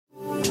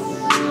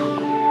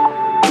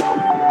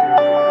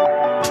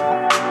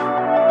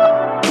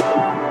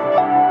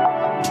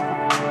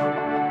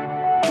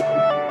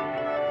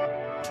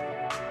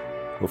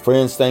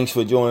Friends, thanks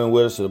for joining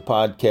with us for the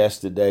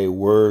podcast today,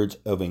 Words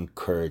of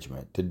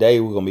Encouragement.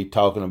 Today we're going to be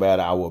talking about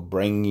I will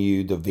bring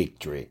you the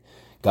victory.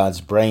 God's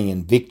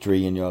bringing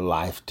victory in your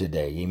life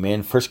today.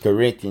 Amen. 1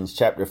 Corinthians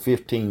chapter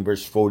 15,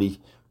 verse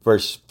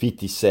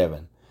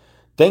 57.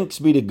 Thanks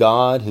be to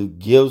God who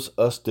gives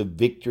us the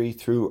victory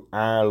through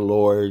our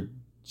Lord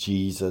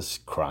Jesus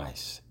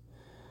Christ.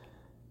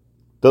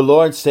 The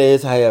Lord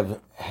says,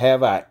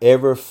 Have I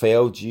ever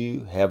failed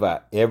you? Have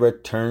I ever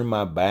turned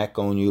my back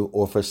on you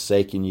or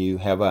forsaken you?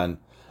 Have I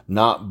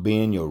not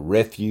been your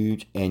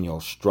refuge and your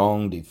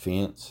strong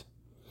defense?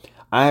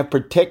 I have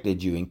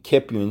protected you and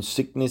kept you in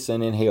sickness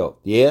and in health.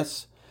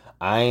 Yes,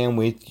 I am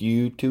with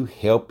you to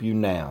help you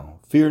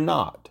now. Fear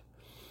not.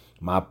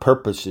 My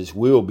purposes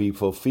will be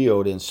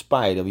fulfilled in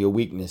spite of your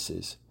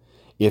weaknesses.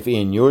 If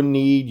in your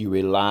need you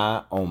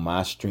rely on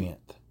my strength,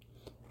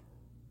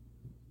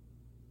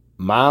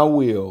 my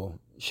will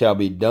shall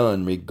be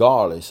done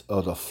regardless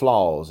of the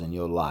flaws in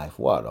your life.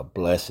 What a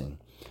blessing.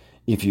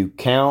 If you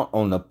count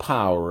on the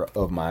power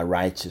of my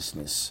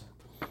righteousness.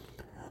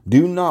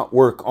 Do not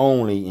work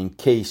only in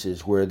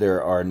cases where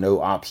there are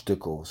no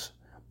obstacles,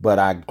 but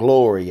I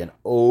glory in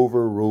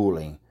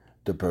overruling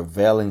the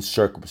prevailing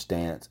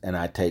circumstance, and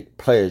I take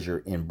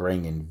pleasure in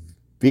bringing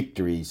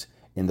victories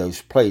in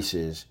those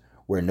places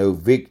where no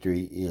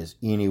victory is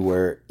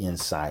anywhere in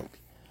sight.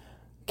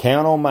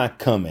 Count on my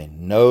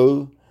coming.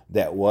 Know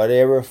that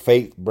whatever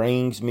faith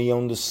brings me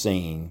on the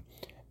scene,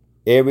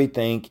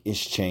 everything is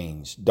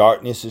changed.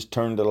 Darkness is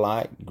turned to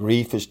light.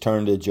 Grief is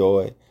turned to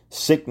joy.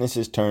 Sickness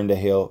is turned to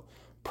health.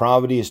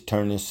 Poverty is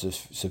turned to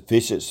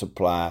sufficient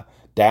supply.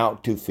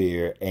 Doubt to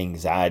fear.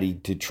 Anxiety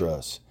to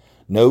trust.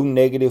 No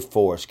negative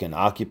force can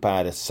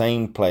occupy the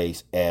same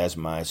place as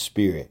my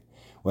spirit.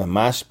 When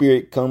my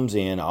spirit comes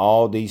in,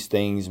 all these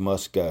things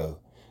must go.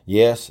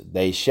 Yes,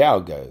 they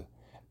shall go.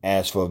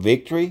 As for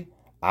victory,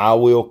 I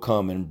will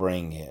come and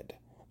bring it.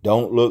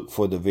 Don't look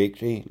for the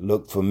victory,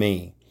 look for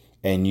me,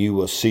 and you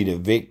will see the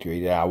victory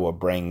that I will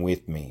bring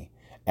with me.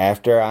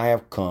 After I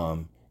have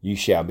come, you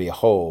shall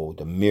behold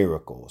the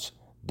miracles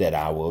that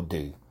I will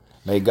do.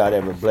 May God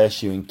ever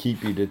bless you and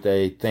keep you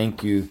today.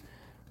 Thank you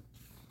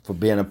for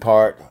being a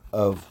part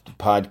of the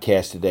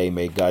podcast today.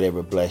 May God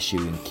ever bless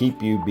you and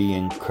keep you. Be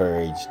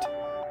encouraged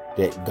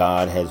that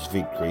God has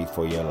victory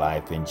for your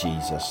life in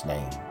Jesus'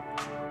 name.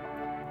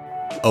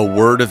 A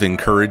Word of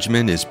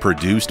Encouragement is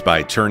produced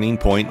by Turning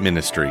Point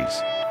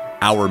Ministries.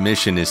 Our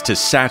mission is to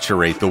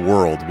saturate the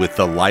world with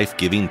the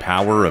life-giving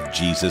power of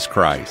Jesus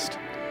Christ.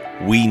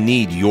 We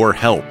need your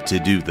help to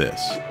do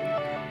this.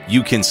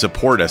 You can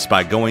support us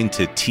by going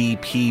to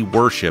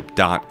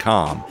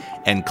tpworship.com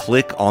and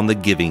click on the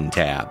Giving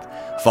tab.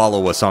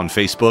 Follow us on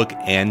Facebook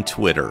and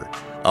Twitter.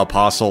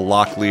 Apostle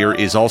Locklear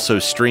is also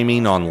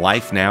streaming on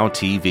Life Now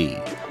TV.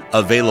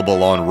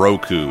 Available on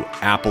Roku,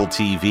 Apple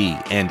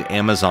TV, and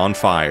Amazon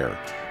Fire.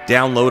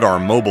 Download our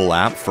mobile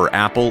app for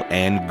Apple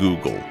and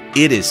Google.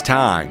 It is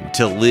time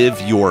to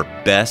live your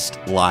best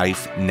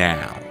life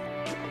now.